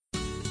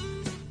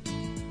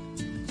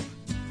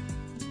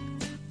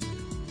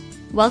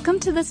Welcome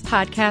to this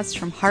podcast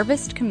from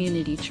Harvest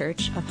Community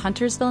Church of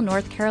Huntersville,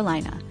 North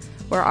Carolina,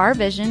 where our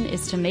vision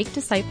is to make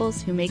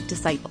disciples who make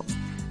disciples.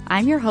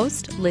 I'm your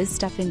host, Liz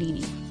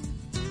Stefanini.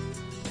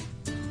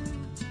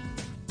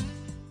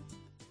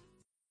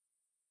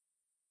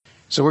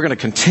 So we're going to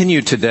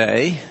continue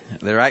today.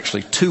 There are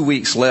actually 2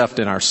 weeks left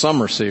in our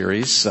summer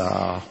series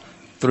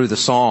through the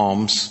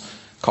Psalms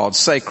called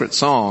Sacred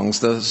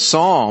Songs. The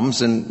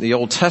Psalms in the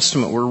Old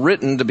Testament were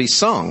written to be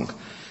sung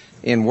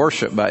in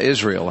worship by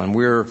Israel, and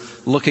we're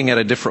looking at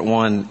a different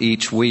one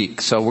each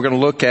week. So we're going to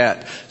look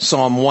at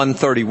Psalm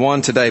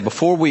 131 today.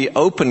 Before we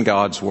open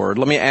God's Word,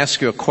 let me ask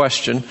you a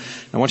question.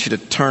 I want you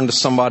to turn to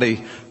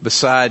somebody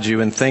beside you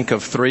and think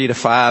of 3 to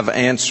 5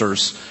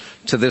 answers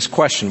to this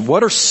question.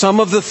 What are some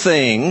of the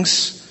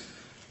things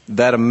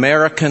that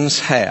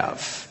Americans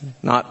have?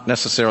 Not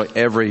necessarily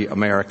every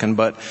American,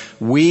 but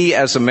we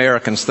as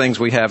Americans, things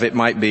we have. It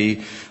might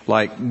be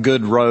like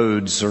good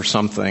roads or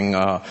something.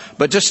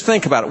 But just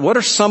think about it. What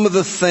are some of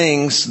the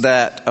things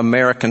that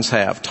Americans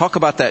have? Talk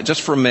about that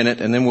just for a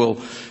minute, and then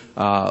we'll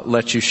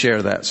let you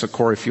share that. So,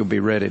 Corey, if you'll be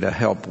ready to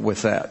help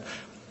with that.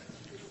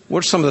 What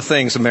are some of the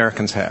things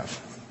Americans have?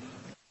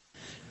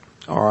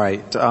 All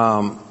right.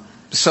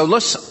 So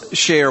let's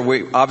share.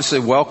 We obviously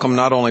welcome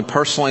not only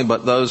personally,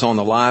 but those on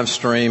the live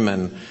stream.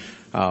 And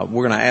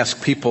we're going to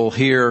ask people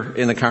here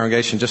in the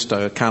congregation just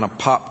to kind of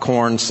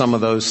popcorn some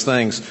of those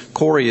things.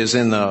 Corey is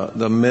in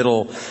the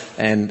middle,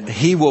 and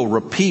he will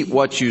repeat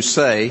what you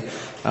say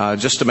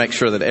just to make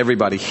sure that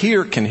everybody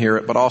here can hear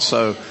it. But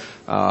also,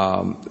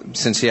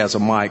 since he has a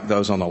mic,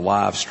 those on the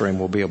live stream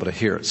will be able to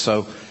hear it.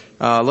 So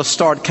let's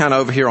start kind of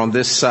over here on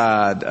this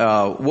side.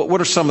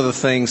 What are some of the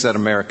things that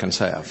Americans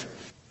have?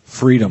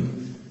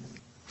 Freedom.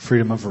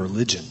 Freedom of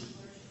religion,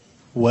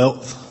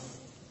 wealth,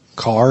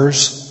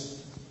 cars,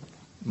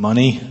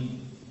 money,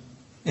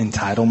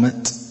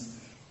 entitlement.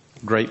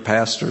 Great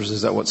pastors,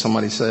 is that what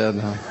somebody said?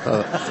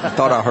 I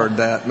thought I heard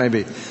that,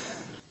 maybe.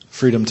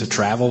 Freedom to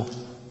travel,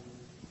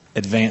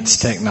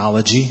 advanced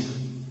technology,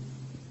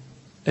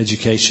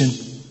 education,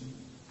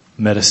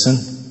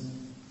 medicine,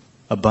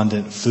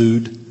 abundant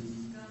food,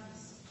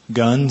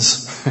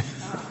 guns.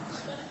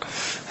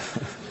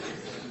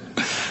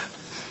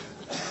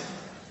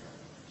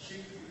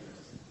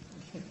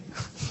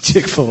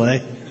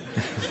 Chick-fil-A.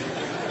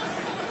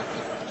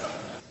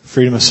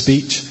 Freedom of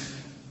speech.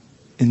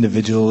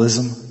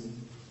 Individualism.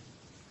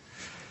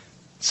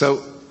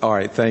 So, all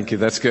right, thank you.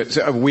 That's good.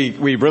 So we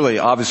really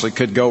obviously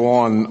could go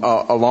on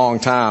a long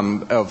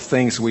time of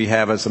things we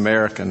have as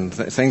Americans,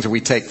 things that we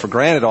take for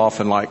granted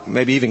often, like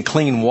maybe even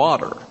clean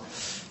water,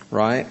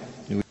 right?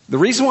 The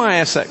reason why I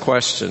ask that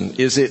question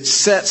is it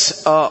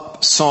sets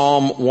up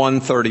Psalm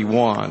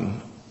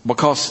 131,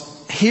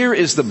 because here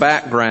is the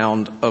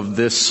background of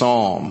this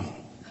psalm.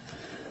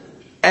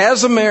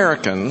 As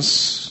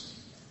Americans,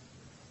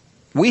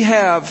 we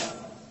have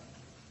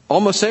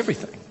almost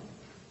everything.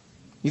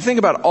 You think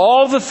about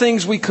all the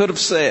things we could have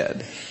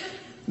said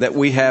that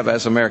we have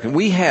as Americans.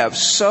 We have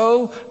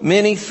so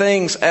many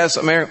things as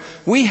Americans.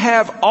 We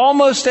have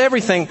almost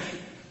everything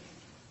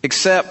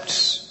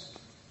except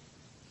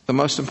the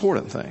most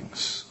important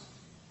things.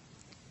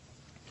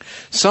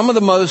 Some of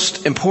the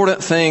most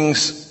important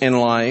things in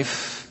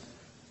life,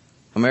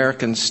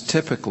 Americans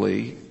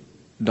typically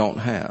don't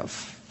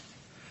have.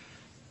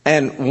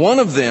 And one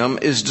of them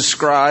is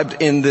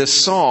described in this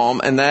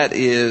psalm, and that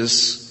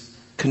is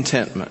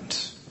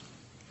contentment.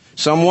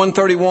 Psalm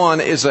 131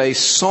 is a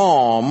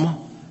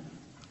psalm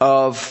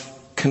of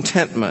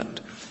contentment.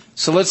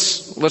 So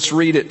let's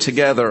read it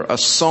together. A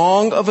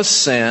song of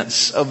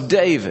ascents of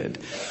David.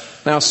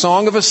 Now,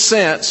 Song of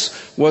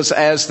Ascents was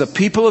as the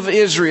people of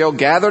Israel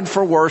gathered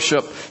for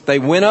worship, they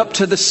went up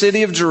to the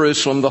city of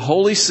Jerusalem, the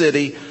holy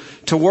city,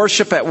 to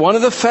worship at one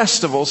of the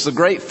festivals, the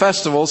great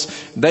festivals.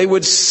 They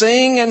would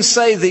sing and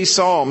say these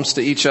psalms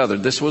to each other.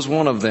 This was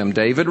one of them.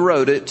 David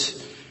wrote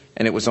it,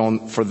 and it was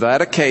on for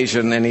that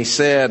occasion. And he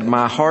said,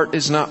 "My heart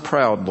is not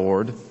proud,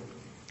 Lord.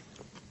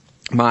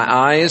 My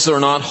eyes are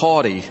not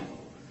haughty.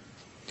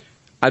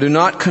 I do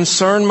not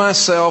concern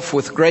myself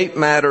with great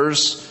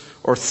matters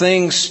or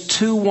things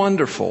too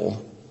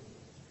wonderful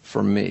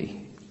for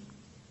me.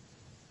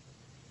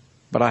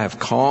 But I have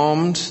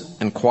calmed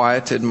and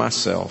quieted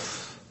myself.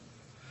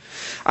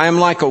 I am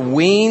like a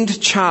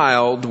weaned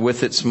child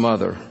with its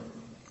mother.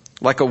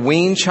 Like a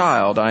weaned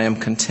child, I am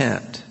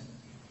content.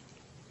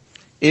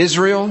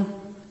 Israel,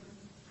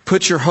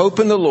 put your hope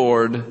in the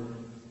Lord,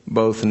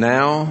 both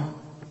now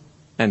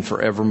and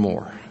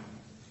forevermore."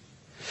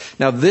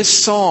 Now, this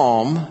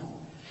psalm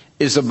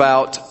is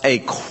about a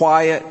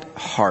quiet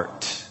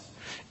heart.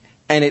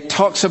 And it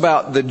talks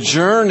about the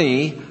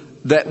journey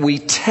that we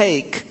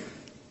take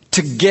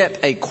to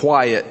get a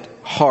quiet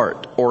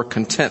heart or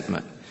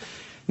contentment.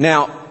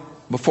 Now,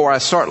 before I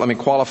start, let me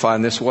qualify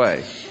in this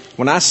way.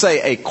 When I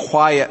say a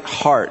quiet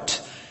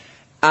heart,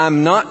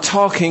 I'm not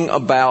talking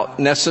about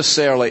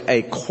necessarily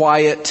a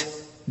quiet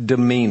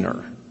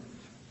demeanor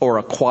or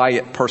a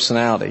quiet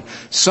personality.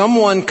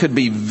 Someone could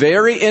be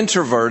very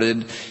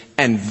introverted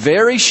and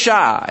very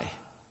shy,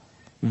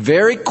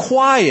 very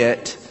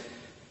quiet,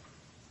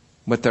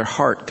 but their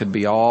heart could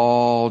be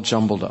all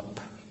jumbled up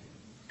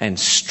and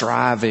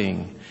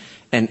striving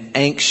and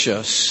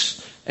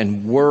anxious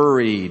and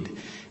worried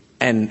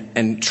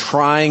and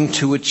trying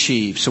to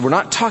achieve. So we're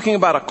not talking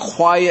about a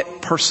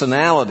quiet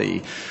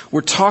personality.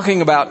 We're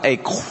talking about a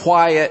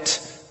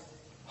quiet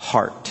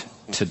heart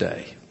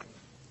today.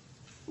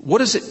 What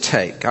does it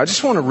take? I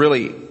just want to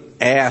really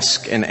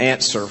ask and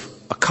answer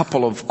a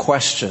couple of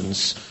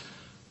questions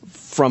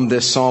from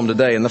this psalm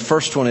today. And the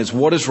first one is,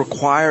 what is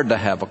required to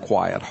have a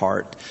quiet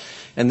heart?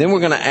 And then we're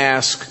going to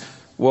ask,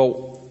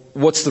 well,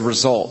 what's the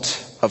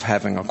result of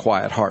having a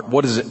quiet heart?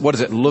 What does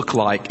it look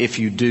like if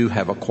you do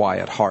have a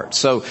quiet heart?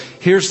 So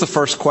here's the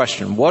first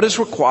question. What is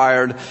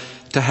required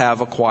to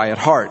have a quiet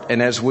heart?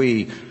 And as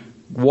we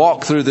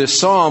walk through this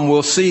psalm,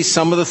 we'll see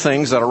some of the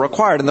things that are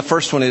required. And the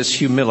first one is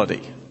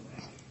humility.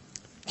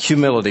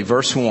 Humility,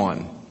 verse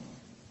 1.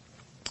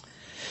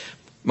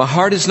 My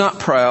heart is not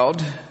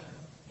proud,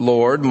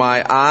 Lord.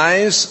 My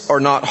eyes are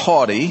not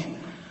haughty.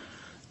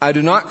 I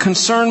do not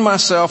concern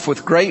myself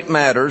with great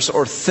matters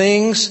or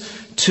things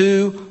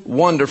too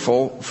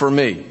wonderful for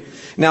me.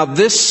 Now,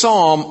 this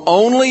psalm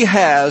only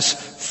has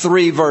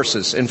 3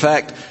 verses. In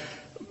fact,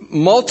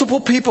 multiple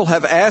people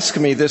have asked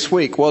me this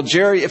week, well,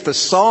 Jerry, if the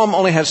psalm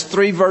only has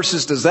 3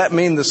 verses, does that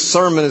mean the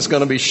sermon is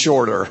going to be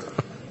shorter?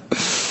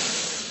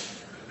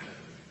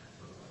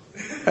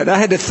 And I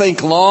had to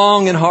think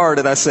long and hard,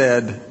 and I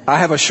said, I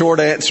have a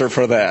short answer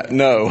for that.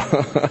 No.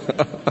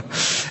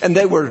 And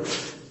they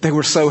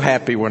were so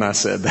happy when I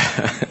said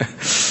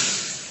that.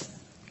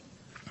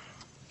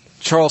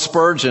 Charles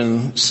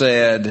Spurgeon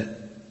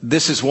said,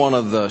 this is one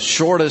of the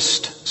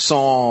shortest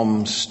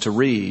psalms to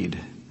read,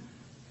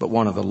 but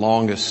one of the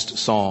longest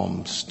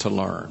psalms to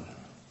learn.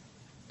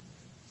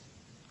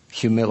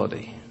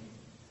 Humility.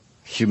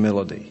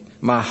 Humility.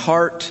 My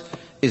heart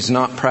is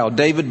not proud.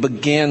 David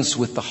begins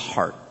with the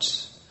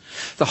heart.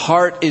 The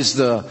heart is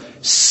the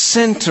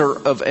center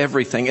of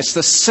everything. It's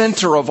the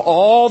center of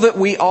all that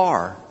we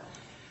are.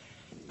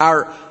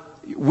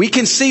 We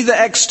can see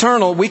the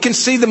external. We can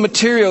see the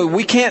material.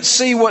 We can't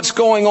see what's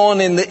going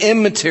on in the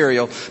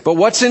immaterial. But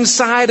what's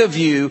inside of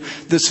you,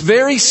 this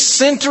very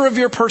center of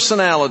your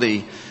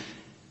personality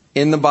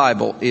in the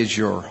Bible, is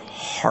your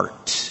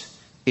heart.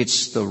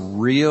 It's the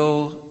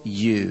real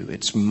you.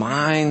 It's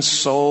mind,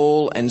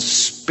 soul, and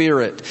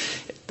spirit.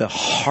 The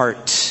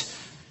heart.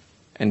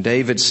 And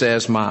David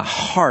says, my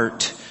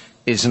heart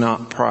is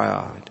not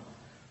proud.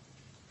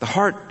 The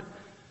heart,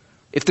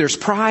 if there's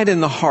pride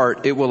in the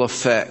heart, it will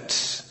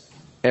affect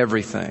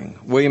everything.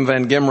 William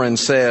Van Gemeren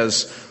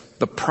says,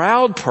 the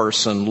proud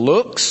person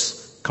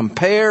looks,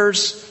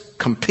 compares,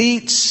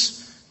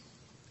 competes,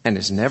 and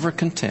is never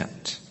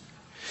content.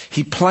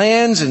 He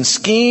plans and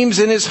schemes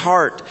in his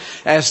heart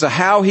as to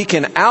how he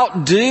can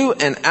outdo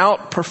and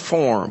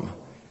outperform.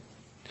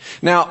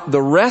 Now,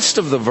 the rest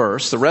of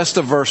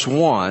verse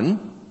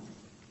 1,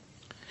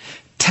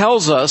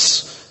 tells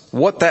us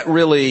what that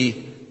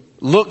really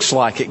looks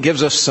like. It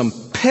gives us some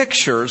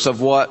pictures of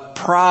what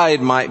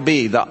pride might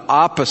be, the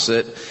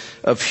opposite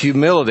of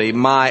humility.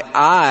 My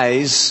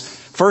eyes,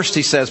 first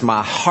he says,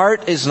 my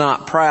heart is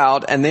not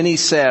proud, and then he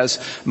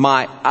says,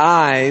 my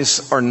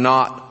eyes are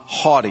not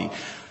haughty.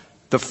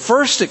 The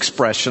first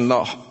expression,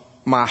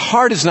 my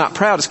heart is not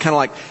proud, is kind of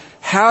like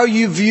how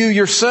you view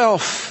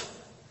yourself.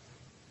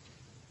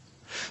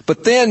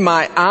 But then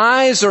my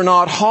eyes are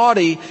not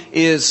haughty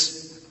is,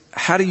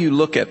 how do you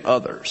look at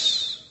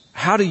others?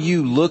 How do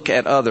you look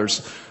at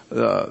others?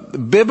 The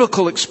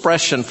biblical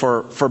expression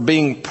for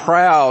being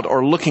proud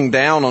or looking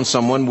down on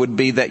someone would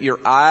be that your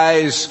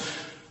eyes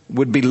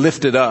would be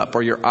lifted up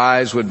or your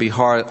eyes would be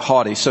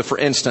haughty. So for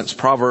instance,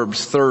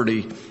 Proverbs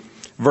 30,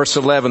 verse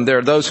 11, there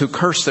are those who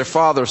curse their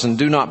fathers and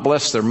do not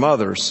bless their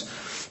mothers.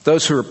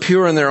 Those who are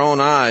pure in their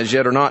own eyes,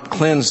 yet are not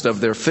cleansed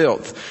of their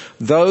filth.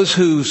 Those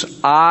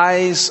whose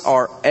eyes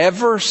are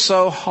ever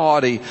so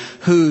haughty,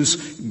 whose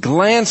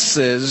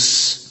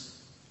glances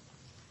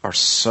are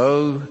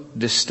so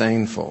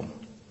disdainful.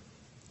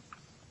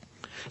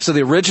 So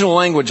the original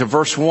language of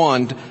verse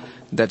 1,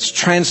 that's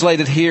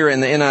translated here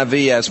in the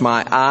NIV as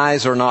my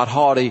eyes are not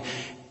haughty,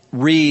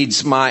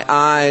 reads, my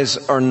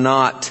eyes are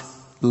not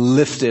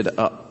lifted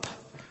up.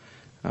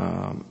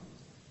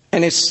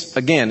 And it's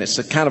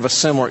a kind of a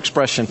similar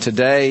expression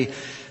today.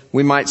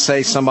 We might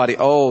say somebody,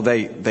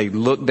 they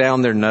look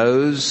down their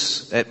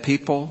nose at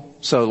people.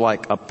 So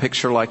like a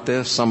picture like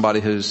this, somebody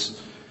who's,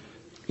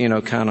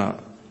 kind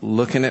of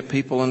looking at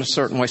people in a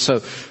certain way.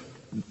 So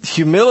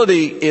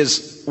humility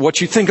is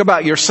what you think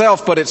about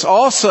yourself, but it's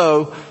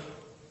also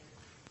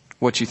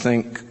what you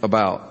think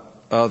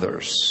about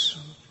others.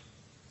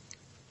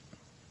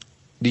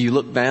 Do you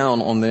look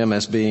down on them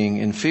as being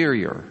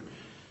inferior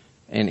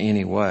in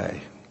any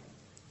way?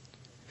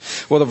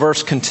 Well, the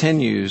verse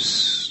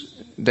continues.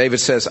 David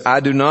says, I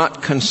do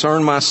not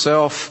concern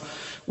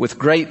myself with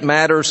great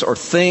matters or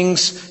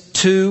things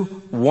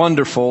too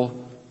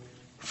wonderful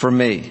for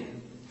me.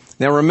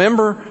 Now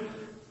remember,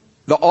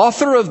 the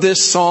author of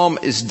this psalm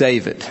is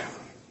David.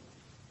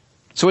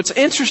 So it's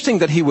interesting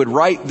that he would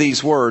write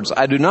these words.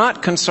 I do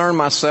not concern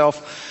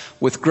myself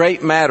with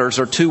great matters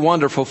are too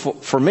wonderful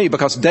for me,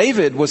 because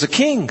David was a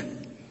king.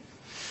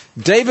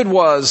 David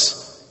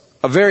was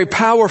a very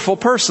powerful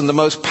person, the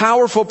most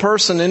powerful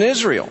person in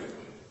Israel.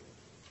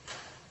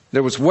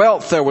 There was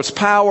wealth, there was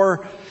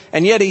power,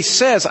 and yet he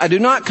says, I do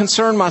not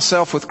concern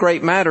myself with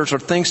great matters or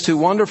things too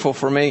wonderful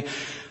for me.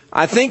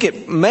 I think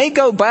it may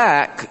go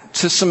back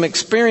to some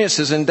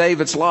experiences in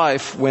David's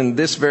life when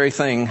this very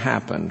thing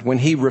happened, when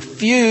he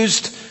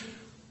refused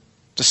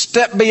to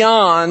step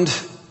beyond,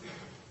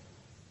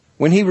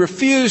 when he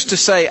refused to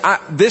say,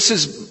 this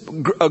is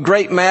a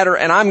great matter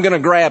and I'm going to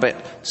grab it.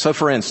 So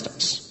for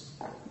instance,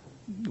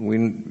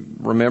 we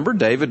remember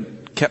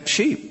David kept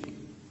sheep,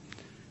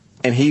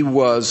 and he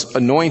was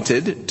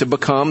anointed to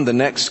become the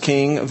next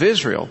king of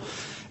Israel.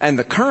 And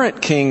the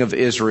current king of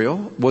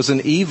Israel was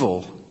an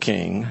evil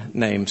king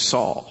named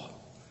Saul.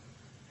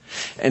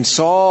 And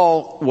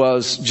Saul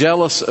was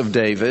jealous of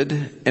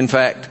David. In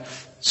fact,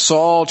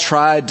 Saul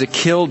tried to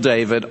kill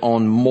David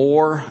on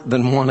more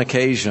than one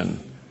occasion.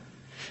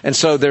 And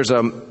so there's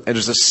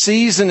a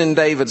season in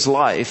David's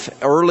life,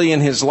 early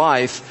in his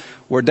life,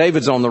 where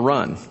David's on the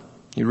run.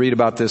 You read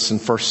about this in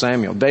 1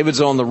 Samuel.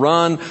 David's on the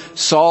run.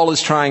 Saul is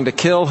trying to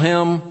kill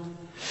him.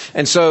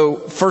 And so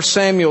 1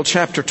 Samuel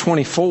chapter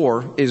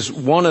 24 is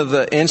one of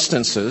the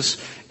instances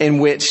in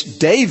which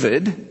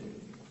David,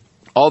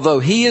 although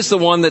he is the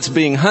one that's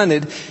being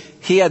hunted,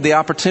 he had the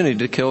opportunity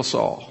to kill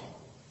Saul.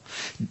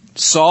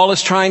 Saul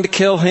is trying to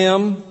kill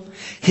him.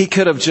 He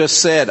could have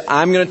just said,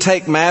 I'm going to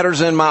take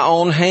matters in my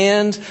own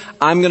hand.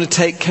 I'm going to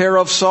take care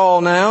of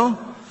Saul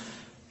now.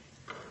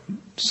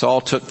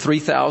 Saul took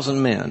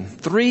 3,000 men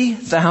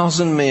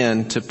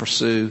to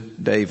pursue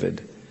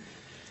David.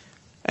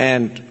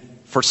 And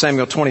 1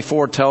 Samuel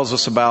 24 tells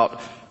us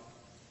about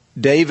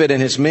David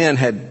and his men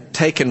had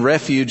taken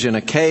refuge in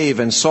a cave,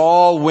 and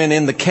Saul went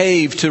in the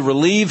cave to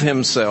relieve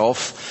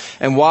himself.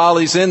 And while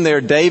he's in there,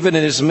 David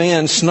and his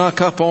men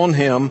snuck up on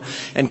him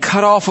and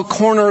cut off a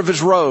corner of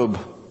his robe.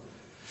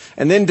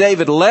 And then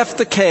David left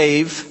the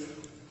cave,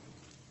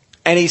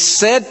 and he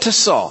said to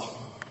Saul,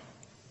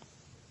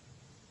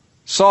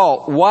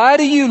 Saul, why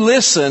do you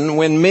listen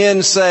when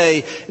men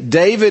say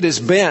David is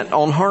bent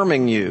on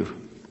harming you?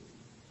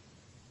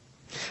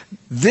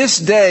 This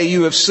day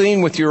you have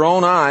seen with your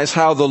own eyes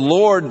how the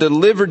Lord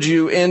delivered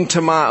you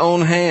into my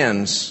own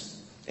hands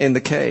in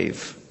the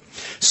cave.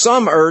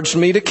 Some urged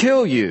me to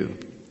kill you,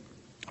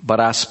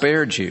 but I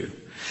spared you.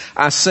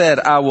 I said,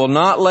 I will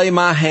not lay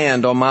my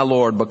hand on my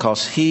Lord,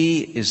 because he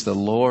is the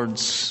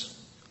Lord's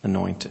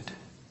anointed.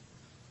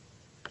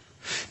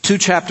 2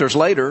 chapters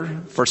later,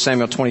 1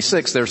 Samuel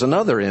 26, there's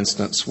another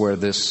instance where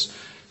this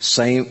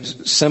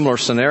similar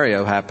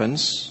scenario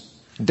happens.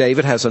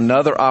 David has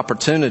another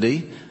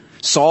opportunity.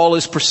 Saul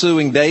is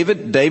pursuing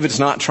David. David's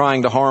not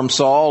trying to harm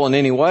Saul in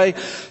any way.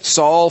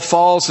 Saul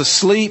falls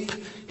asleep.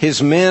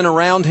 His men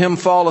around him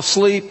fall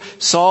asleep.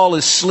 Saul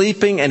is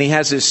sleeping, and he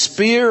has his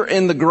spear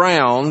in the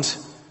ground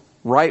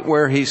right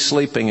where he's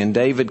sleeping. And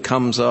David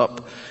comes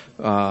up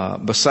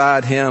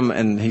beside him,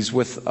 and he's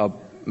with a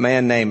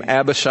man named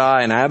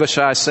Abishai. And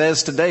Abishai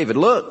says to David,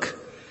 look,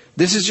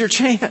 this is your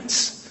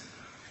chance.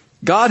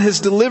 God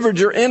has delivered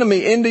your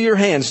enemy into your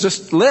hands.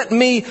 Just let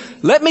me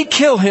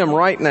kill him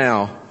right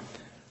now.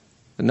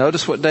 And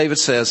notice what David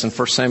says in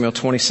 1 Samuel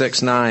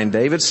 26:9.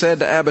 David said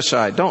to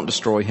Abishai, don't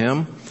destroy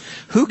him.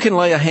 Who can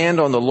lay a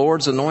hand on the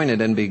Lord's anointed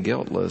and be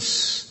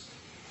guiltless?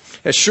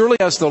 As surely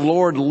as the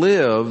Lord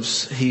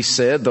lives, he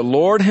said, the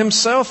Lord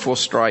himself will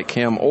strike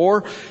him,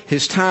 or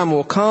his time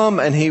will come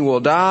and he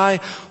will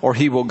die, or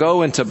he will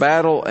go into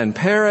battle and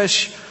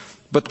perish.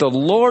 But the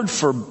Lord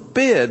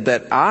forbid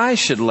that I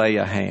should lay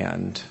a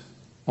hand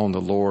on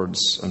the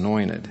Lord's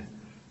anointed.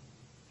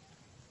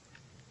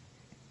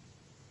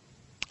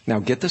 Now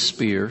get the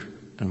spear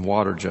and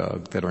water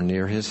jug that are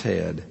near his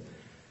head,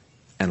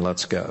 and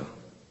let's go.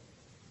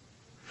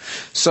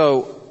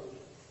 So,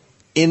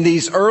 in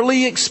these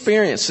early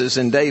experiences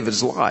in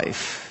David's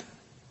life,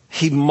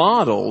 he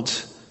modeled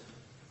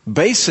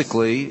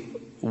basically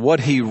what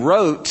he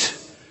wrote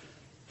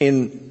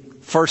in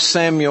 1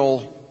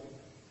 Samuel,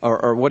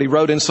 or what he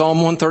wrote in Psalm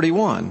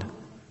 131.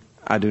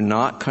 I do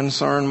not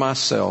concern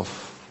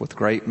myself with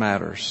great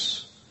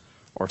matters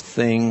or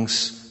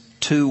things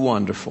too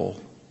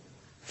wonderful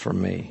for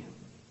me.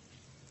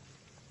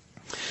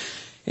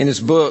 In his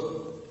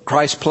book,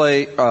 Christ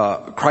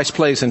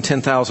Plays in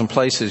 10,000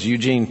 Places,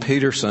 Eugene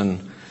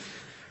Peterson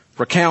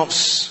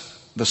recounts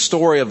the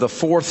story of the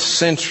 4th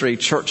century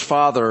church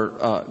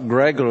father,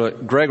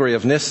 Gregory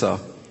of Nyssa,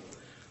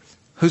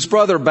 whose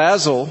brother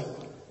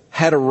Basil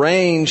had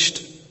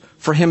arranged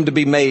for him to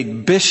be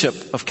made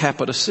bishop of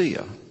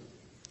Cappadocia.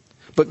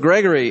 But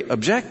Gregory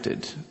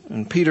objected,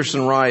 and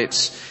Peterson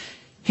writes,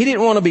 he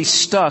didn't want to be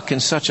stuck in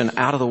such an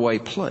out-of-the-way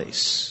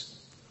place.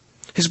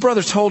 His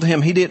brother told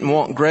him he didn't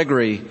want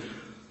Gregory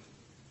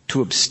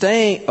to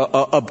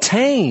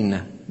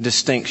obtain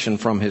distinction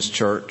from his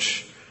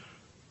church,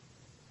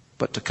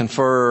 but to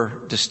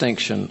confer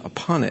distinction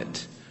upon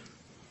it.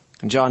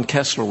 And John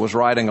Kessler was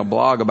writing a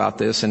blog about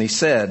this, and he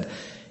said,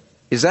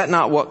 is that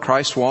not what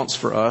Christ wants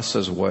for us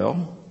as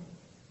well?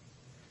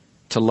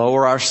 to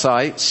lower our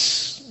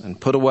sights and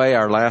put away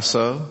our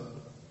lasso,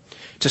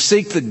 to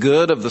seek the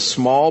good of the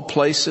small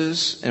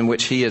places in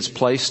which He has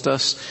placed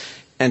us,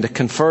 and to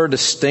confer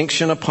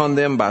distinction upon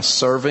them by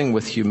serving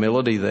with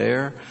humility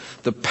there.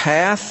 The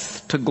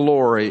path to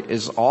glory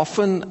is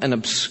often an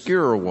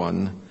obscure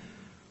one.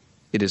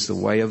 It is the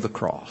way of the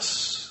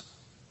cross.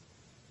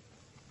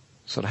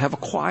 So to have a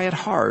quiet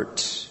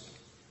heart,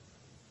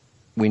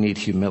 we need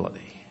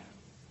humility.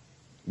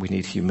 We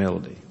need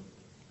humility.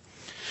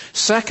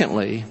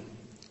 Secondly,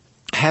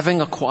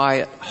 having a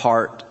quiet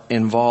heart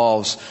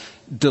involves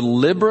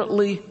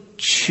deliberately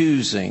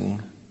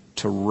choosing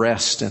to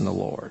rest in the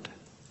Lord.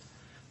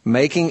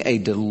 Making a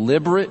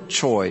deliberate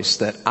choice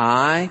that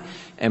I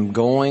am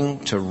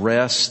going to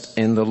rest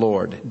in the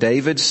Lord.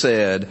 David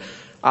said,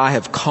 I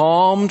have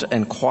calmed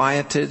and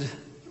quieted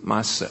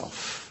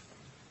myself.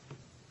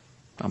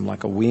 I'm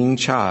like a weaned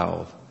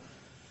child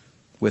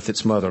with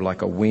its mother.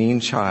 Like a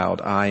weaned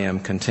child, I am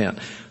content.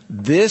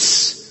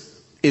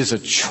 This is a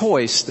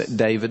choice that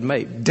David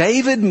made.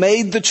 David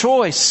made the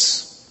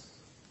choice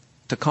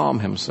to calm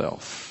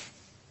himself,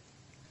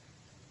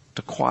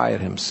 to quiet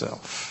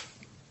himself.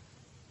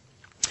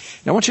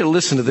 Now I want you to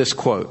listen to this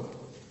quote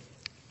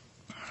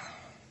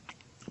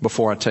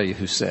before I tell you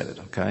who said it,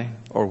 okay?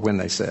 Or when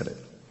they said it.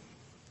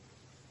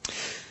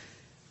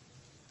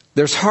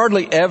 There's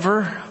hardly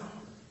ever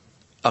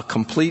a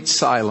complete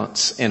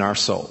silence in our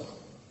soul.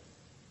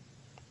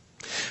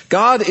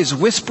 God is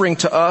whispering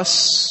to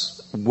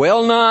us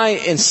well nigh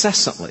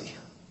incessantly.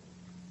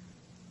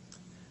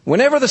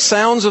 Whenever the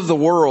sounds of the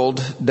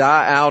world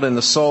die out in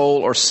the soul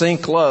or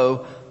sink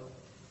low,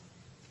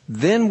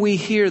 then we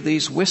hear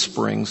these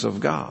whisperings of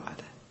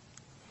God.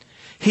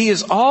 He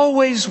is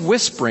always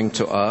whispering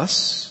to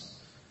us,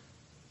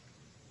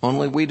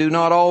 only we do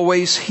not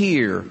always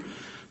hear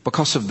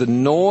because of the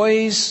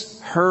noise,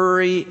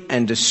 hurry,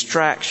 and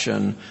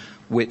distraction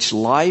which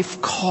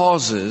life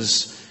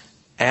causes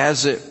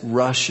as it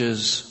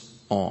rushes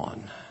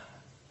on.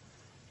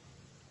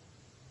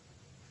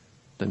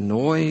 The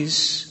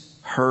noise,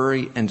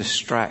 hurry, and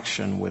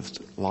distraction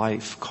with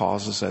life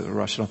causes as it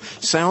rushes on.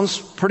 Sounds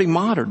pretty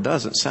modern,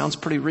 doesn't it? Sounds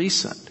pretty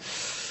recent.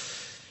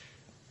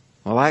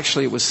 Well,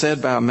 actually, it was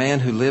said by a man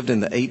who lived in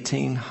the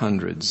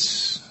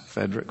 1800s,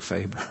 Frederick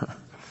Faber.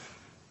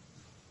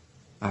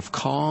 I've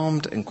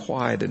calmed and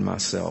quieted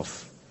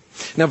myself.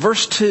 Now,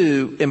 verse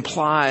 2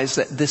 implies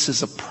that this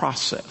is a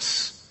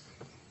process,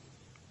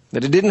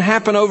 that it didn't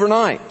happen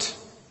overnight.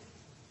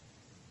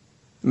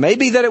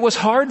 Maybe that it was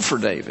hard for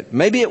David.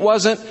 Maybe it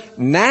wasn't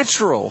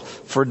natural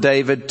for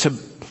David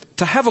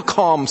to have a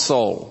calm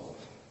soul.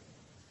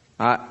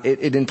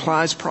 It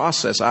implies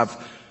process.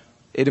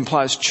 It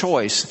implies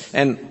choice.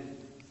 And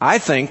I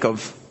think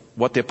of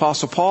what the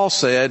Apostle Paul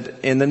said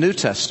in the New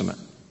Testament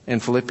in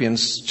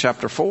Philippians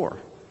chapter 4.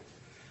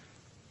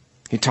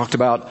 He talked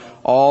about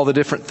all the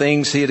different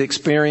things he had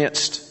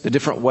experienced, the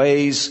different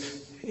ways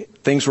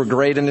things were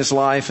great in his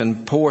life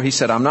and poor. He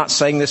said, I'm not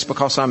saying this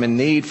because I'm in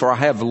need, for I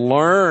have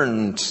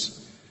learned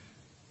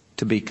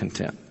to be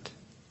content.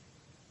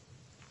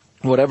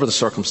 Whatever the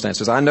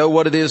circumstances, I know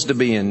what it is to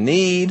be in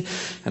need,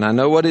 and I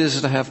know what it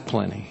is to have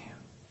plenty.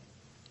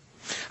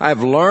 I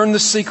have learned the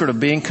secret of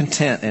being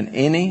content in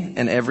any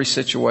and every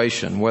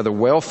situation, whether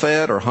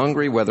well-fed or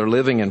hungry, whether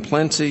living in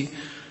plenty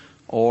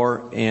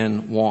or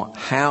in want.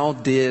 How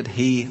did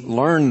he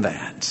learn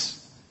that?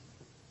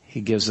 He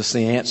gives us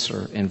the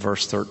answer in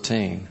verse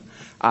 13.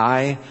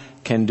 I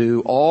can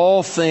do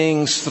all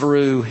things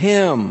through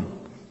Him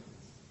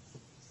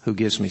who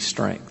gives me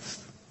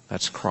strength.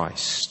 That's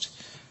Christ.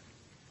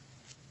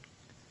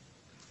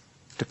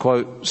 To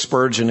quote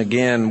Spurgeon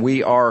again,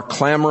 we are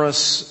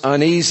clamorous,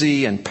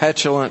 uneasy, and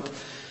petulant,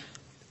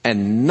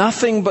 and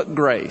nothing but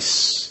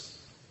grace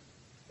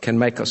can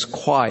make us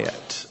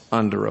quiet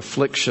under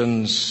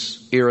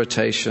afflictions,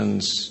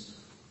 irritations,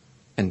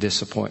 and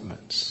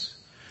disappointments.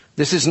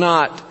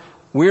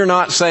 We're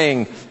not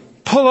saying,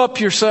 pull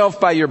up yourself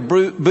by your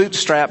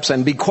bootstraps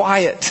and be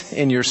quiet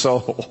in your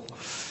soul.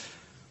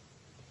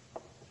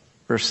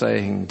 We're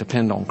saying,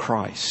 depend on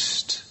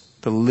Christ,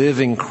 the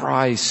living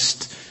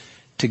Christ,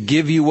 to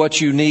give you what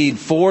you need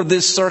for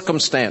this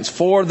circumstance,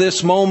 for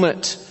this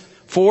moment,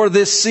 for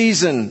this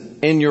season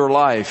in your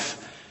life.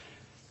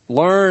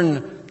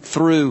 Learn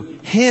through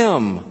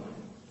Him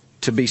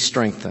to be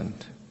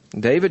strengthened.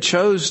 David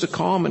chose to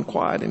calm and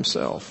quiet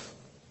himself.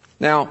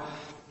 Now,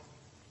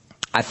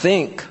 I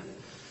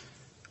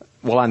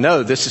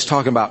know this is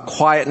talking about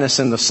quietness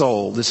in the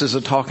soul. This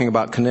isn't talking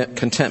about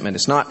contentment.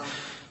 It's not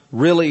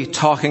really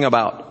talking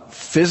about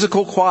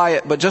physical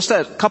quiet, but just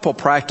a couple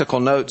practical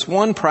notes.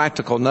 One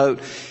practical note,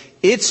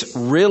 it's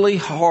really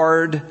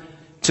hard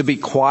to be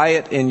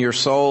quiet in your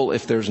soul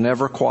if there's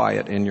never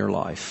quiet in your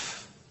life.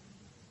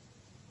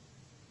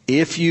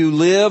 If you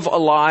live a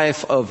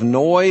life of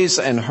noise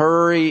and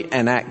hurry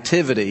and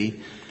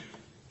activity,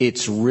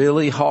 it's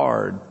really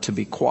hard to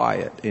be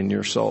quiet in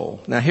your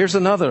soul. Now, here's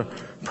another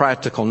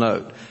practical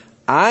note.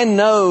 I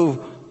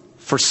know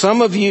for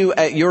some of you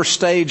at your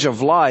stage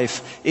of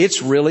life,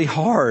 it's really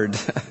hard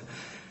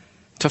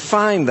to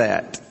find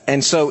that.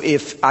 And so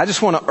I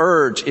just want to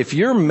urge, if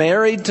you're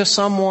married to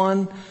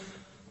someone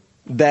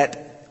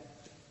that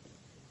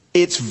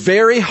it's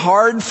very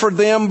hard for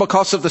them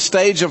because of the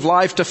stage of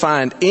life to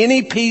find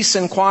any peace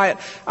and quiet,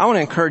 I want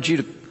to encourage you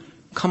to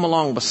come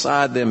along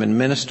beside them and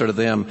minister to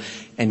them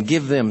and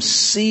give them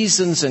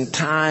seasons and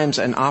times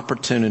and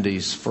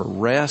opportunities for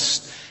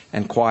rest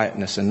and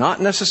quietness, and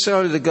not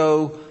necessarily to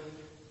go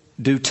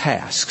do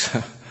tasks,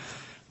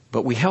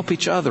 but we help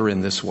each other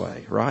in this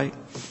way, right?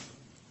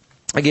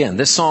 Again,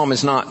 this psalm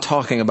is not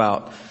talking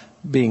about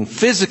being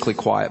physically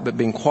quiet, but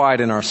being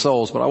quiet in our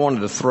souls. But I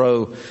wanted to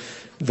throw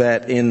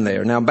that in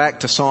there. Now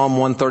back to Psalm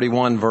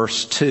 131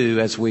 verse 2,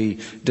 as we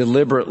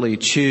deliberately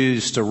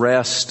choose to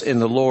rest in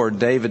the Lord,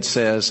 David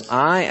says,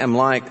 I am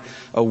like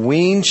a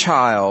weaned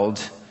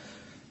child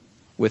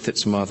with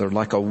its mother.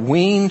 Like a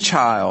weaned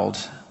child,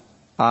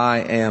 I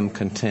am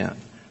content.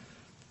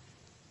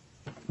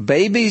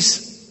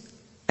 Babies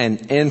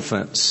and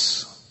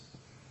infants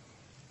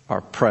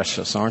are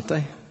precious, aren't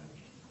they?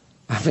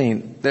 I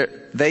mean,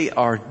 they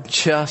are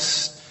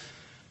just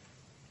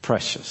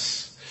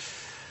precious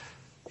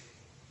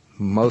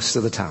most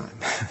of the time.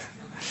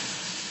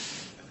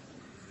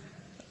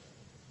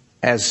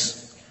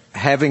 As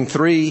having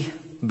 3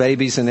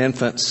 babies and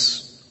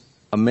infants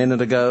a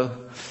minute ago,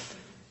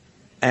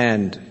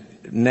 and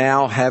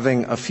now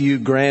having a few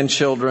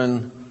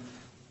grandchildren,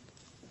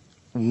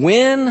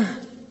 when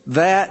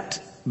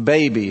that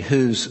baby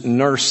who's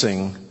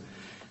nursing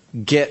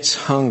gets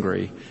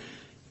hungry,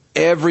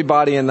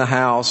 everybody in the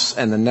house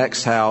and the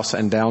next house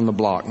and down the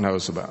block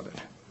knows about it.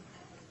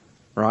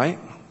 Right?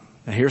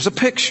 Now here's a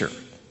picture.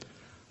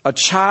 A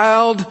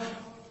child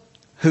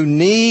who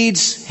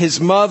needs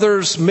his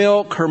mother's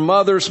milk, her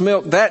mother's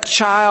milk, that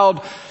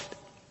child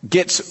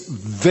gets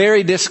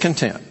very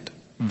discontent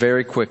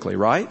very quickly,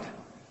 right?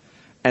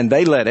 And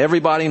they let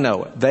everybody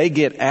know it. They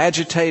get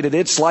agitated.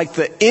 It's like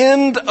the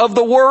end of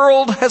the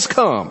world has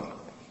come.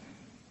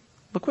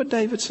 Look what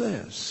David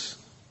says.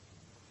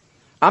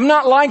 I'm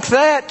not like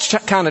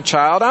that kind of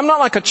child. I'm not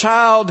like a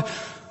child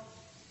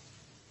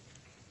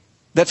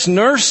that's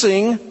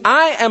nursing.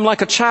 I am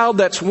like a child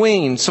that's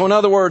weaned. So in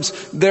other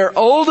words, they're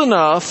old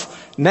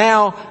enough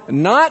now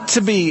not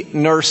to be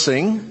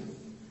nursing,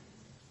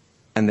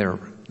 and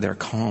they're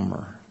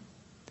calmer.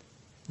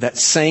 That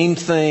same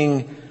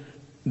thing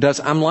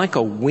I'm like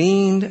a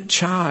weaned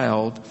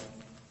child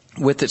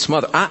with its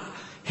mother.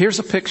 Here's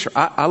a picture.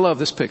 I love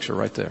this picture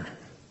right there.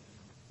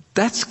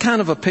 That's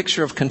kind of a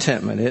picture of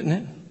contentment, isn't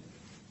it?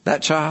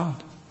 That child,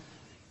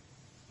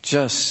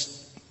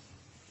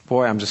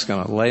 I'm just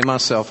going to lay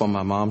myself on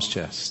my mom's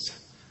chest.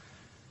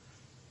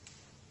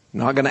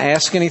 Not going to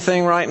ask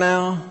anything right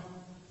now.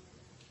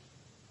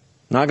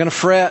 Not going to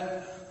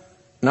fret.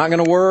 Not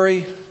going to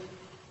worry.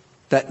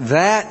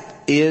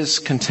 That is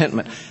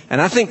contentment. And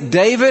I think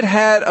David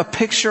had a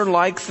picture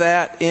like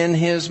that in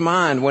his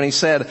mind when he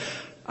said,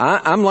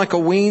 I'm like a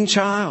weaned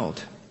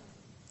child.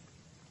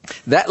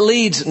 That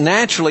leads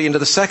naturally into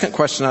the second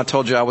question I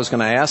told you I was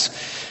going to ask,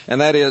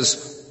 and that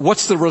is,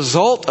 what's the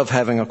result of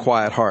having a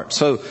quiet heart?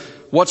 So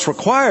what's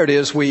required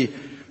is we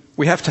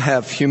have to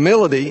have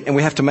humility, and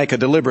we have to make a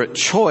deliberate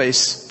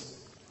choice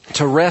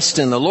to rest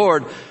in the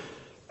Lord.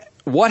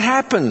 What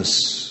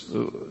happens?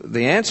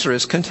 The answer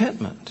is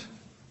contentment.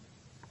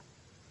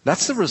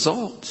 That's the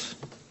result.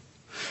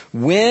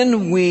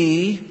 When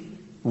we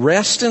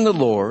rest in the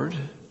Lord,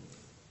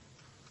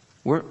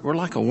 we're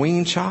like a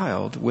weaned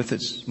child with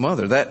its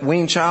mother. That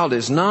weaned child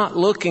is not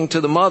looking to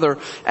the mother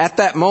at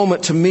that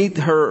moment to meet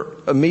her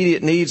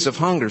immediate needs of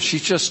hunger.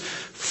 She's just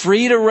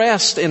free to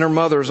rest in her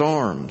mother's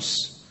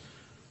arms.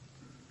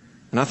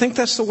 And I think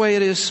that's the way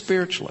it is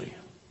spiritually.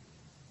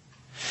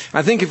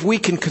 I think if we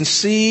can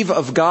conceive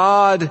of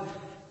God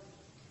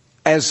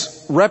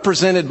as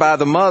represented by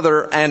the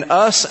mother and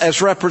us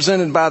as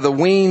represented by the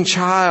weaned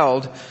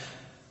child,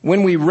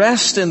 when we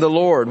rest in the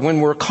Lord,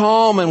 when we're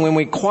calm and when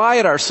we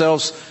quiet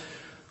ourselves,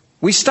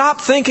 we stop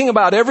thinking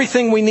about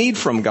everything we need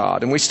from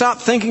God, and we stop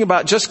thinking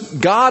about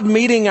just God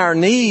meeting our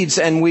needs,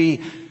 and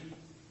we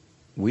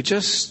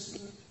just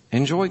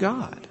enjoy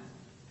God.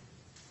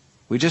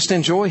 We just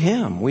enjoy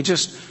Him. We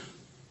just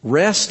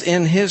rest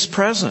in His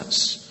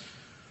presence.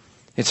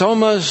 It's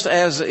almost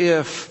as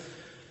if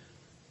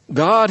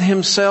God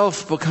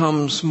Himself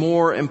becomes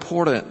more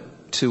important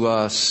to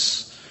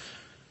us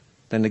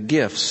than the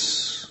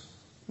gifts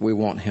we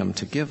want Him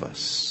to give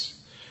us.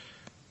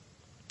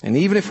 And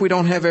even if we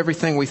don't have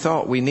everything we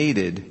thought we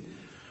needed,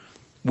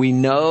 we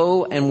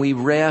know and we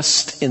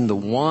rest in the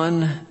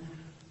one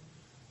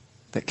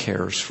that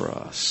cares for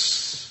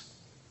us.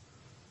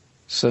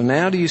 So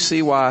now do you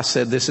see why I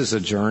said this is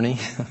a journey?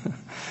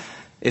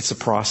 It's a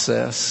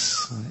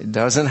process. It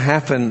doesn't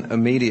happen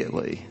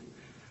immediately.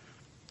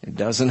 It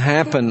doesn't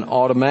happen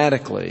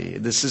automatically.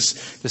 This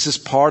is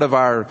part of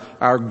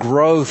our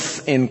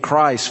growth in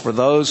Christ. For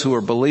those who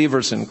are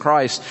believers in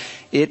Christ,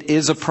 it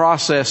is a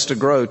process to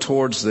grow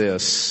towards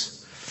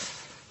this.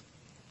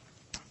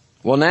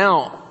 Well,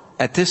 now,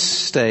 at this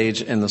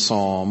stage in the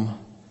psalm,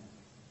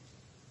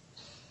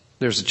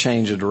 there's a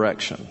change of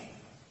direction.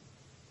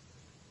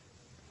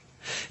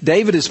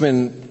 David has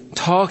been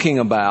talking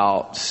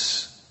about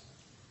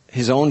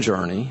his own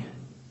journey.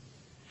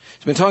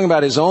 He's been talking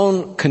about his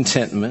own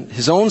contentment,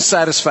 his own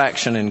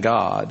satisfaction in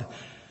God.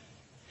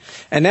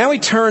 And now he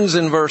turns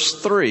in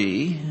verse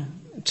 3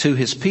 to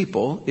his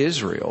people,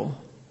 Israel,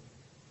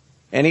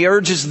 and he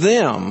urges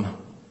them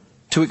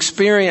to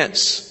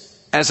experience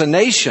as a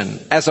nation,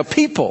 as a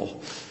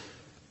people,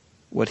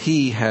 what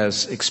he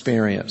has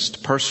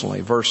experienced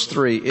personally. Verse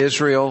 3,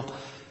 Israel,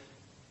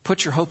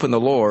 put your hope in the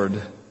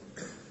Lord,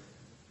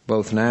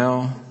 both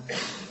now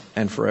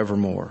and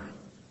forevermore.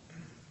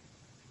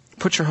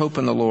 Put your hope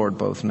in the Lord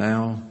both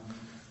now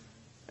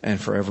and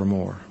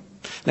forevermore.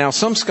 Now,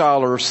 some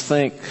scholars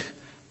think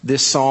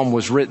this psalm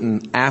was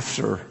written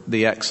after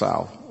the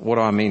exile. What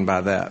do I mean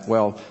by that?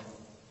 Well,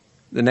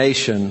 the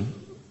nation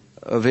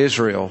of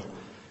Israel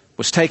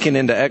was taken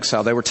into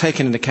exile. They were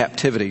taken into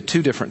captivity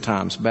 2 different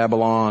times,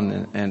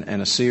 Babylon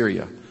and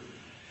Assyria.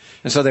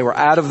 And so they were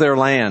out of their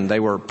land. They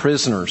were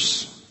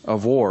prisoners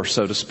of war,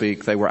 so to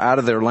speak. They were out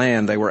of their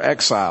land. They were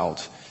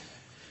exiled.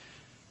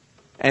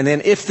 And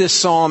then if this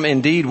psalm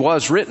indeed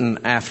was written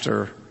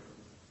after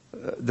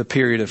the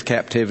period of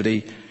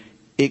captivity,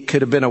 it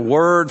could have been a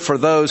word for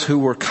those who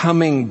were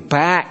coming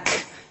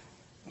back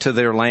to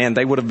their land.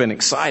 They would have been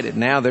excited.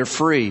 Now they're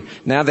free.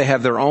 Now they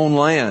have their own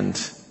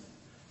land.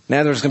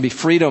 Now there's going to be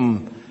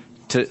freedom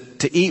to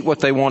eat what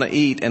they want to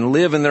eat and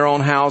live in their own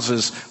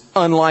houses,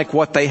 unlike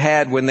what they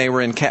had when they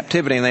were in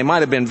captivity. And they might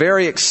have been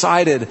very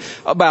excited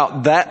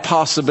about that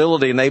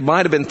possibility. And they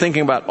might have been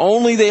thinking about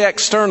only the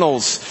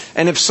externals.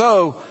 And if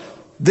so,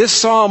 this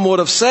psalm would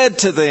have said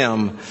to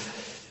them,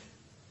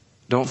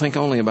 don't think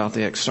only about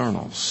the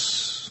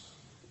externals.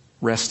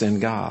 Rest in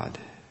God.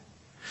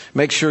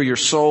 Make sure your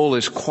soul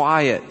is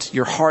quiet,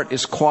 your heart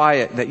is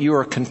quiet, that you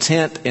are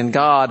content in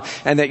God,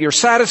 and that your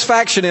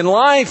satisfaction in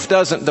life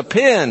doesn't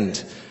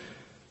depend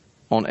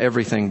on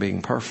everything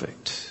being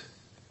perfect.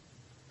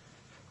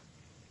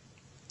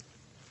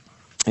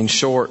 In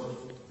short,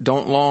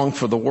 don't long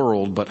for the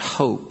world, but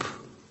hope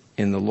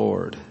in the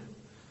Lord.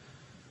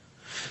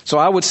 So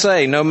I would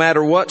say, no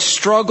matter what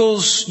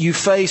struggles you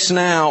face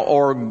now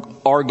or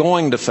are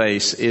going to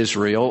face,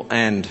 Israel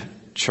and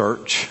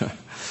church,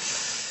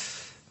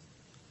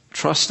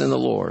 trust in the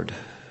Lord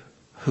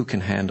who can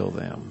handle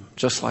them,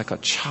 just like a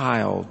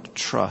child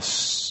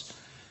trusts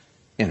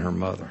in her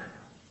mother.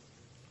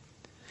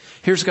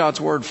 Here's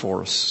God's word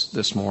for us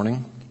this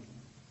morning.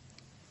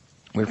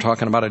 We're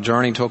talking about a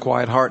journey to a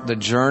quiet heart. The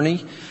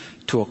journey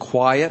to a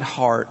quiet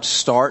heart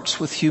starts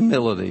with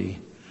humility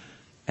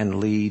and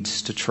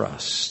leads to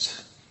trust.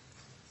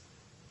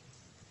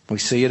 We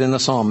see it in the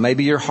psalm.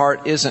 Maybe your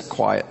heart isn't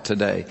quiet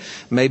today.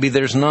 Maybe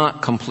there's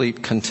not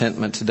complete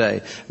contentment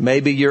today.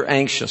 Maybe you're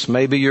anxious.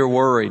 Maybe you're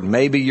worried.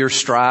 Maybe you're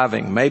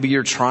striving. Maybe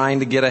you're trying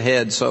to get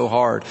ahead so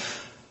hard.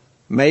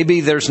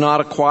 Maybe there's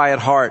not a quiet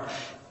heart.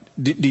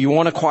 Do you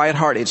want a quiet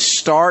heart? It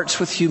starts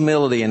with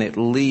humility and it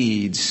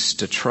leads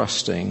to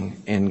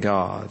trusting in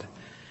God.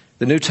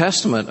 The New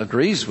Testament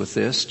agrees with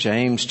this.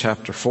 James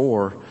chapter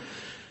 4.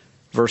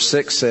 Verse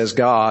 6 says,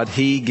 God,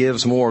 He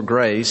gives more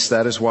grace.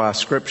 That is why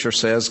Scripture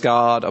says,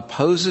 God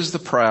opposes the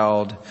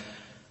proud,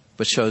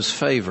 but shows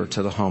favor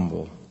to the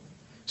humble.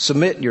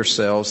 Submit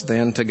yourselves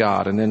then to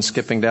God. And then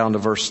skipping down to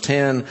verse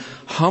 10,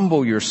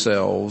 humble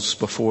yourselves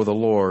before the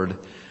Lord,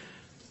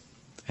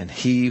 and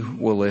He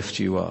will lift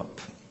you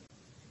up.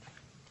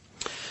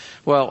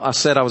 Well, I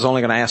said I was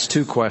only going to ask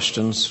 2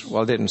 questions.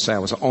 Well, I didn't say I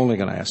was only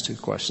going to ask 2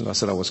 questions. I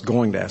said I was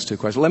going to ask 2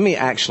 questions. Let me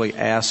actually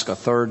ask a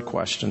third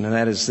question, and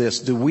that is this.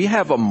 Do we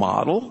have a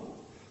model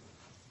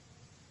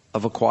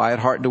of a quiet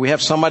heart? Do we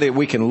have somebody that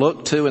we can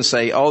look to and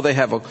say, oh, they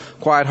have a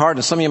quiet heart?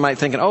 And some of you might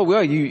think, oh,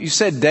 well, you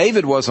said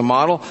David was a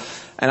model.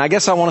 And I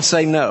guess I want to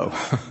say no.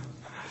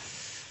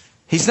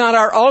 He's not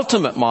our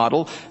ultimate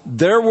model.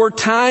 There were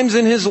times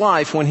in his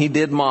life when he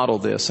did model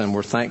this, and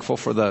we're thankful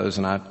for those,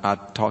 and I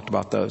talked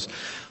about those.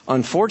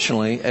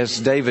 Unfortunately, as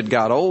David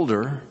got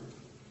older,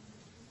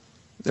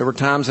 there were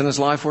times in his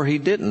life where he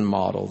didn't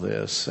model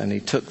this, and he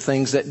took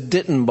things that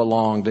didn't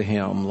belong to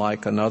him,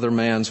 like another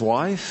man's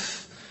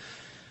wife,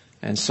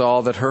 and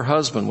saw that her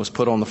husband was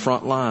put on the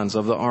front lines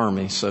of the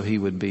army so he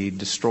would be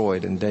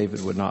destroyed and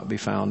David would not be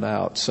found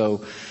out.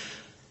 So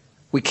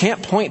we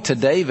can't point to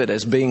David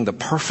as being the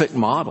perfect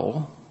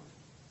model,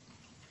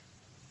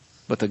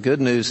 but the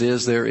good news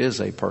is there is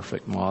a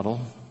perfect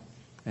model,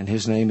 and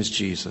his name is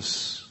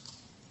Jesus.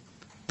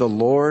 The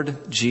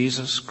Lord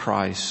Jesus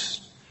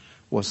Christ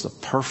was the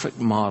perfect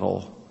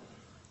model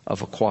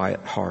of a quiet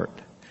heart.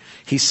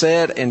 He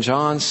said in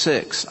John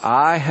 6,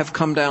 I have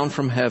come down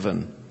from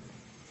heaven,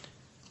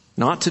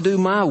 not to do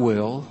my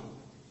will,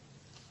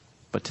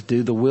 but to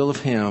do the will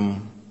of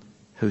Him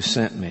who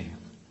sent me.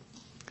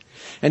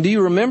 And do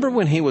you remember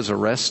when he was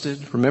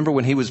arrested? Remember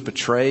when he was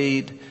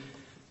betrayed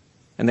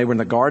and they were in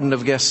the Garden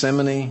of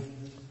Gethsemane?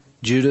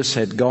 Judas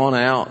had gone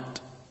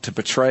out to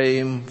betray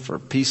him for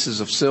pieces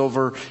of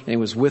silver, and he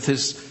was with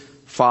his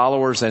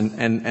followers,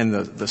 and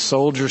the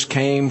soldiers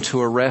came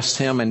to arrest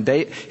him, and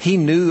he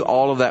knew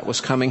all of that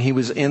was coming. He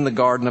was in the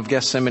Garden of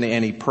Gethsemane,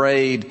 and he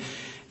prayed,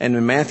 And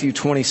in Matthew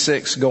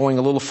 26, going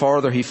a little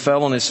farther, he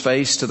fell on his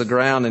face to the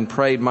ground and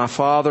prayed, "My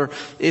Father,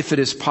 if it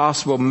is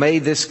possible, may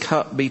this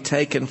cup be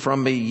taken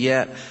from me,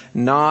 yet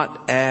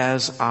not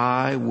as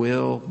I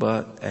will,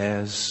 but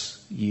as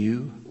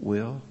you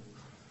will."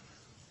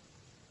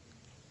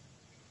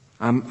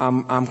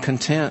 I'm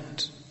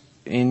content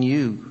in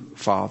you,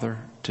 Father,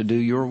 to do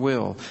your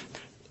will.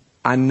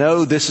 I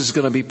know this is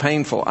going to be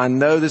painful. I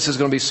know this is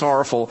going to be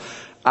sorrowful.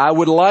 I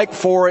would like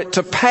for it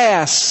to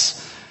pass,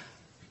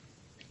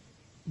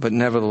 but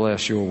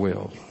nevertheless your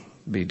will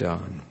be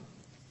done.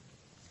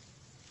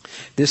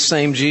 This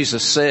same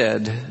Jesus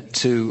said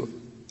to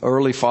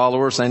early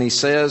followers, and he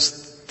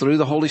says through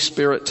the Holy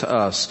Spirit to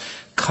us,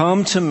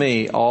 "Come to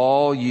me,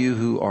 all you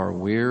who are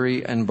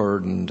weary and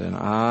burdened, and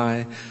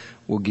I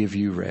will give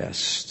you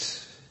rest.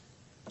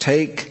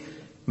 Take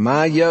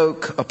my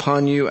yoke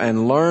upon you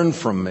and learn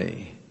from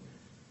me.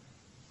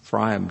 For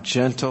I am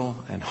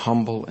gentle and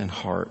humble in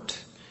heart,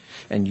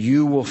 and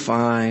you will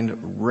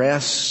find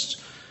rest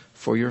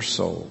for your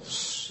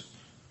souls.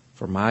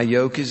 For my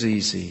yoke is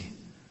easy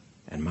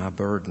and my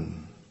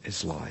burden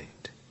is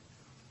light."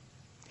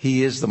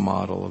 He is the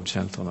model of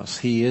gentleness.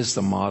 He is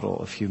the model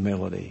of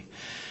humility.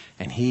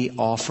 And he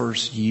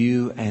offers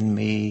you and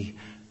me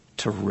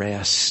to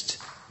rest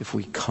if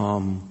we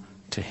come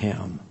to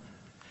him.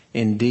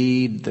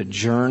 Indeed, the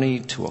journey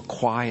to a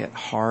quiet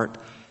heart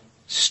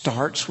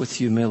starts with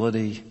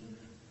humility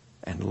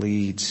and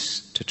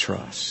leads to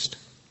trust.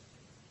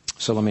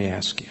 So let me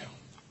ask you,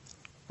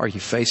 are you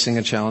facing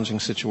a challenging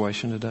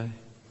situation today?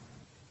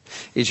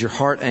 Is your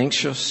heart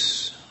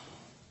anxious?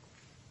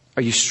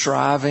 Are you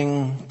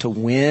striving to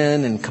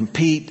win and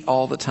compete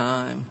all the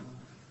time?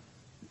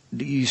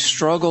 Do you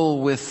struggle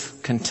with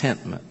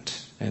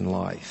contentment in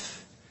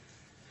life?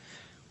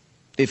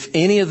 If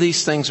any of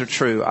these things are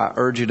true, I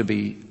urge you to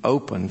be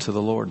open to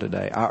the Lord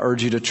today. I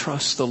urge you to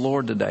trust the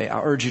Lord today.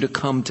 I urge you to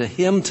come to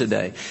him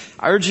today.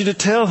 I urge you to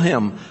tell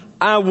him,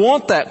 "I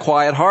want that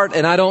quiet heart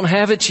and I don't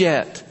have it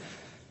yet."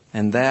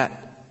 And that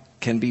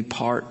can be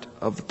part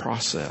of the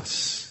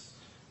process.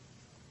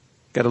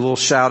 Got a little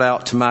shout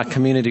out to my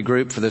community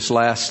group for this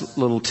last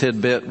little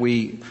tidbit.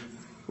 We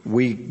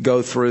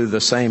go through the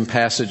same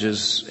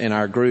passages in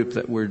our group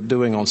that we're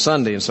doing on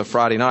Sunday. And so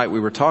Friday night we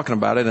were talking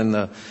about it, and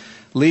the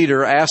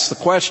leader asked the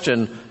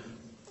question,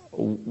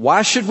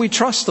 why should we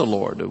trust the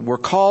Lord? We're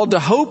called to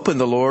hope in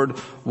the Lord.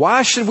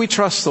 Why should we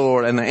trust the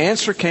Lord? And the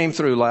answer came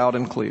through loud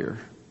and clear.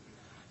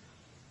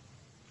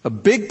 A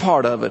big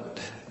part of it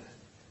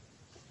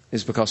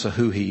is because of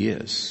who he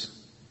is.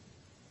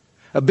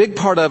 A big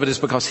part of it is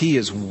because he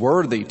is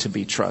worthy to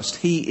be trusted.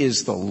 He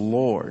is the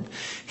Lord.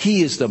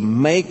 He is the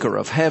maker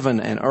of heaven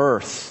and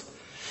earth.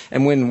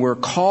 And when we're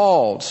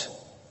called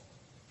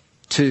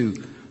to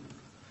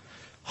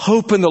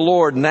hope in the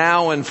Lord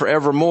now and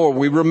forevermore,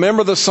 we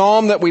remember the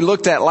psalm that we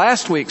looked at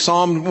last week,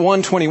 Psalm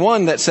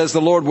 121, that says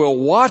the Lord will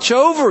watch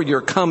over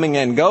your coming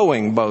and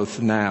going both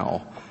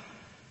now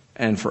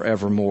and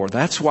forevermore.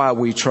 That's why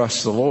we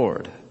trust the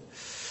Lord.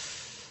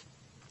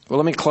 Well,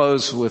 let me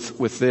close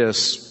with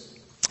this,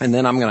 and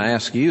then I'm going to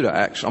ask you to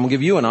I'm going to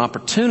give you an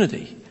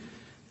opportunity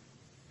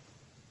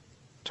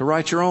to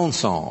write your own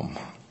psalm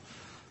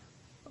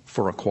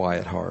for a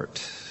quiet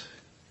heart.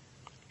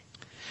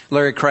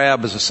 Larry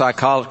Crabb is a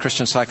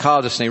Christian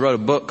psychologist, and he wrote a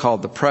book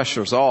called The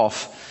Pressure's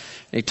Off.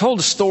 And he told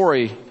a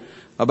story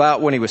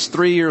about when he was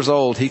 3 years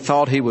old. He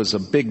thought he was a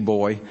big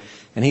boy,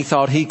 and he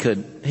thought he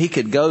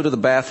could go to the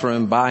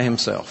bathroom by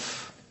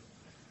himself.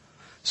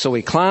 So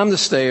he climbed the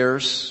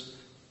stairs,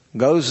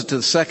 goes to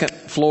the second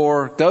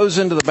floor, goes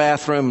into the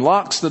bathroom,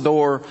 locks the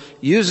door,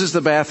 uses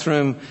the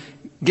bathroom,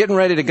 getting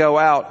ready to go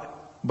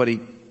out, but he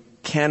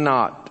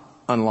cannot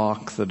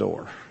unlock the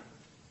door.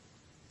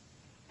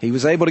 He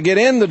was able to get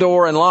in the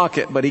door and lock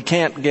it, but he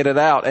can't get it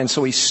out. And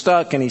so he's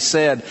stuck, and he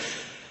said,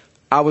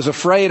 "I was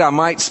afraid I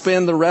might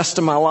spend the rest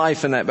of my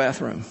life in that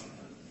bathroom."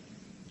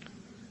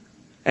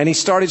 And he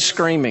started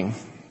screaming,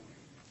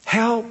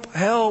 "Help,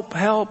 help,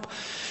 help."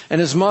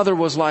 And his mother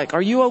was like,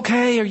 "Are you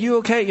okay? Are you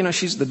okay?" You know,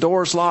 the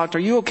door's locked. "Are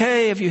you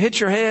okay? Have you hit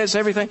your head?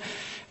 Everything?"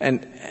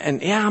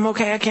 And yeah, "I'm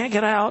okay. I can't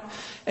get out."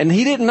 And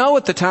he didn't know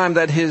at the time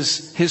that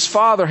his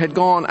father had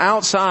gone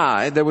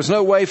outside. There was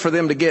no way for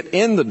them to get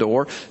in the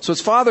door. So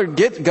his father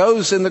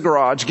goes in the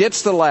garage,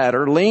 gets the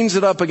ladder, leans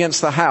it up against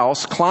the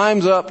house,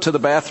 climbs up to the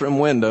bathroom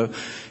window,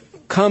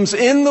 comes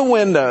in the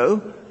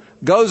window,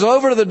 goes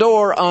over to the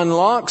door,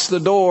 unlocks the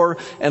door,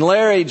 and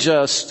Larry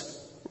just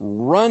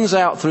runs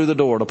out through the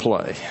door to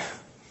play.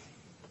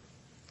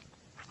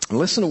 And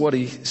listen to what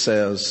he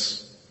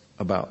says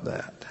about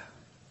that.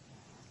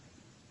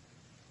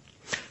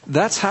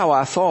 "That's how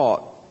I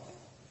thought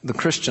the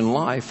Christian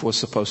life was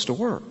supposed to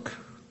work.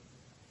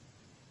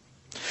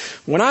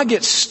 When I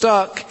get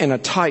stuck in a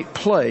tight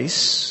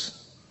place,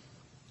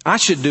 I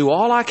should do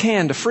all I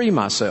can to free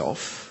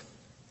myself.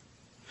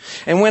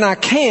 And when I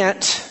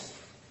can't,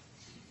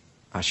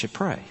 I should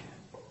pray.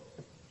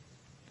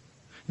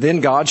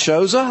 Then God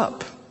shows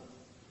up.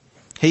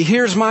 He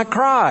hears my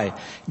cry,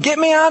 'Get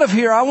me out of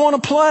here, I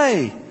want to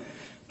play.'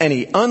 And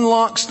he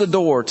unlocks the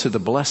door to the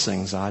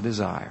blessings I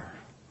desire.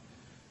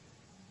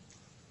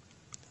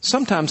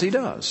 Sometimes he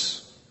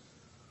does.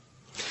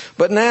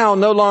 But now,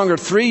 no longer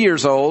 3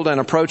 years old and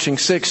approaching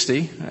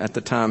 60 at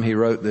the time he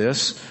wrote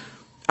this,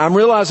 I'm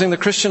realizing the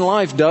Christian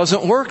life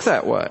doesn't work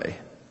that way.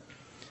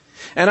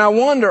 And I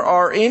wonder,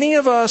 are any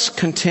of us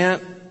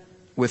content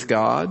with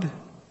God?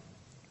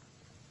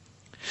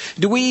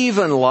 Do we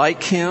even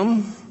like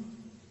Him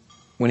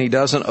when He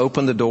doesn't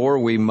open the door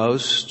we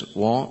most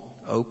want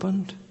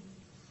opened?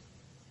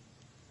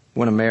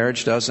 When a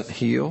marriage doesn't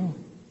heal?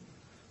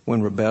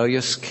 When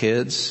rebellious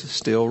kids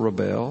still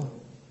rebel?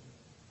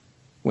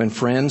 When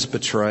friends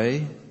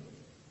betray?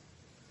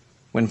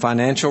 When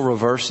financial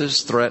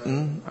reverses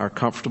threaten our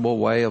comfortable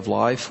way of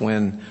life?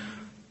 When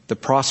the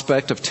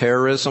prospect of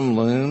terrorism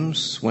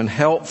looms? When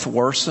health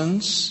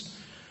worsens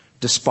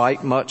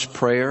despite much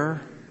prayer?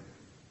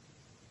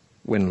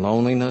 When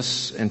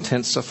loneliness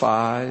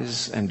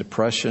intensifies and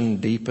depression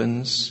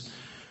deepens?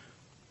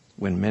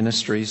 When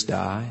ministries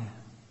die?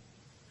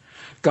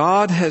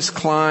 God has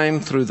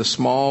climbed through the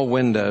small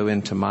window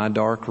into my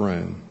dark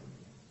room,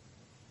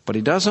 but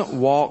He doesn't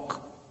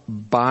walk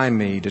by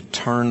me to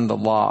turn the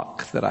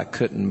lock that I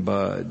couldn't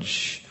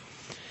budge.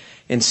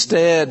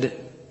 Instead,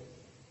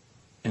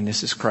 and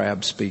this is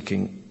Crabb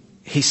speaking,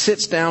 He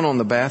sits down on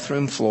the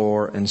bathroom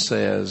floor and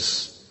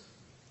says,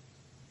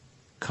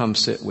 "Come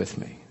sit with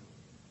me."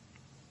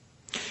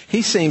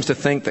 He seems to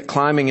think that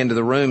climbing into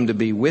the room to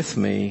be with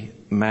me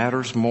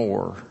matters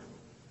more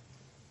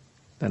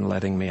than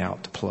letting me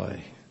out to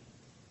play.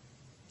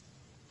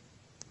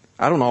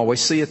 I don't always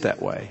see it that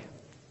way.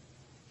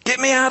 "Get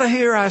me out of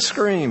here," I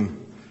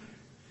scream.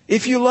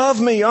 "If you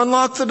love me,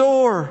 unlock the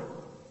door."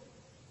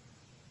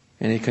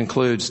 And he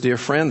concludes, "Dear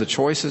friend, the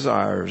choice is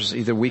ours.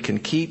 Either we can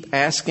keep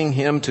asking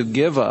Him to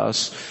give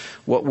us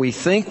what we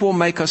think will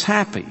make us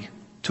happy,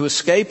 to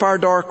escape our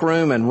dark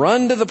room and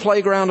run to the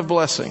playground of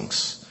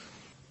blessings,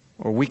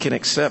 or we can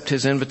accept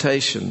His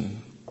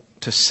invitation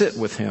to sit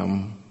with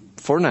Him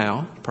for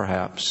now,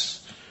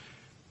 perhaps,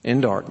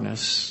 in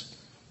darkness,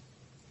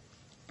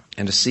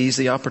 and to seize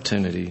the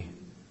opportunity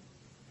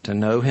to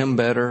know Him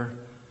better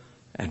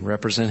and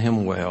represent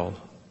Him well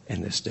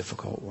in this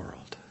difficult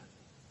world."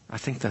 I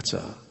think that's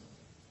a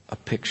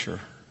picture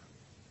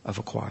of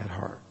a quiet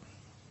heart.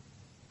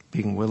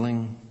 Being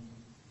willing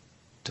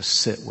to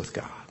sit with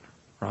God,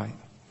 right?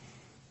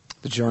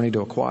 The journey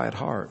to a quiet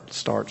heart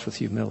starts with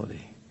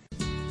humility.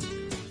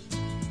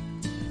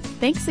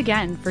 Thanks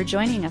again for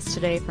joining us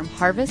today from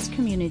Harvest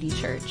Community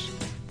Church.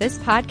 This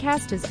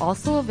podcast is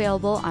also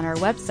available on our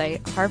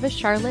website,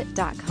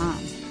 harvestcharlotte.com.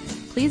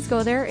 Please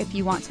go there if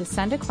you want to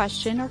send a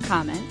question or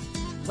comment,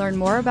 learn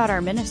more about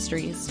our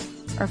ministries,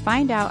 or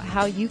find out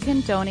how you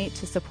can donate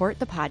to support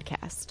the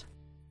podcast.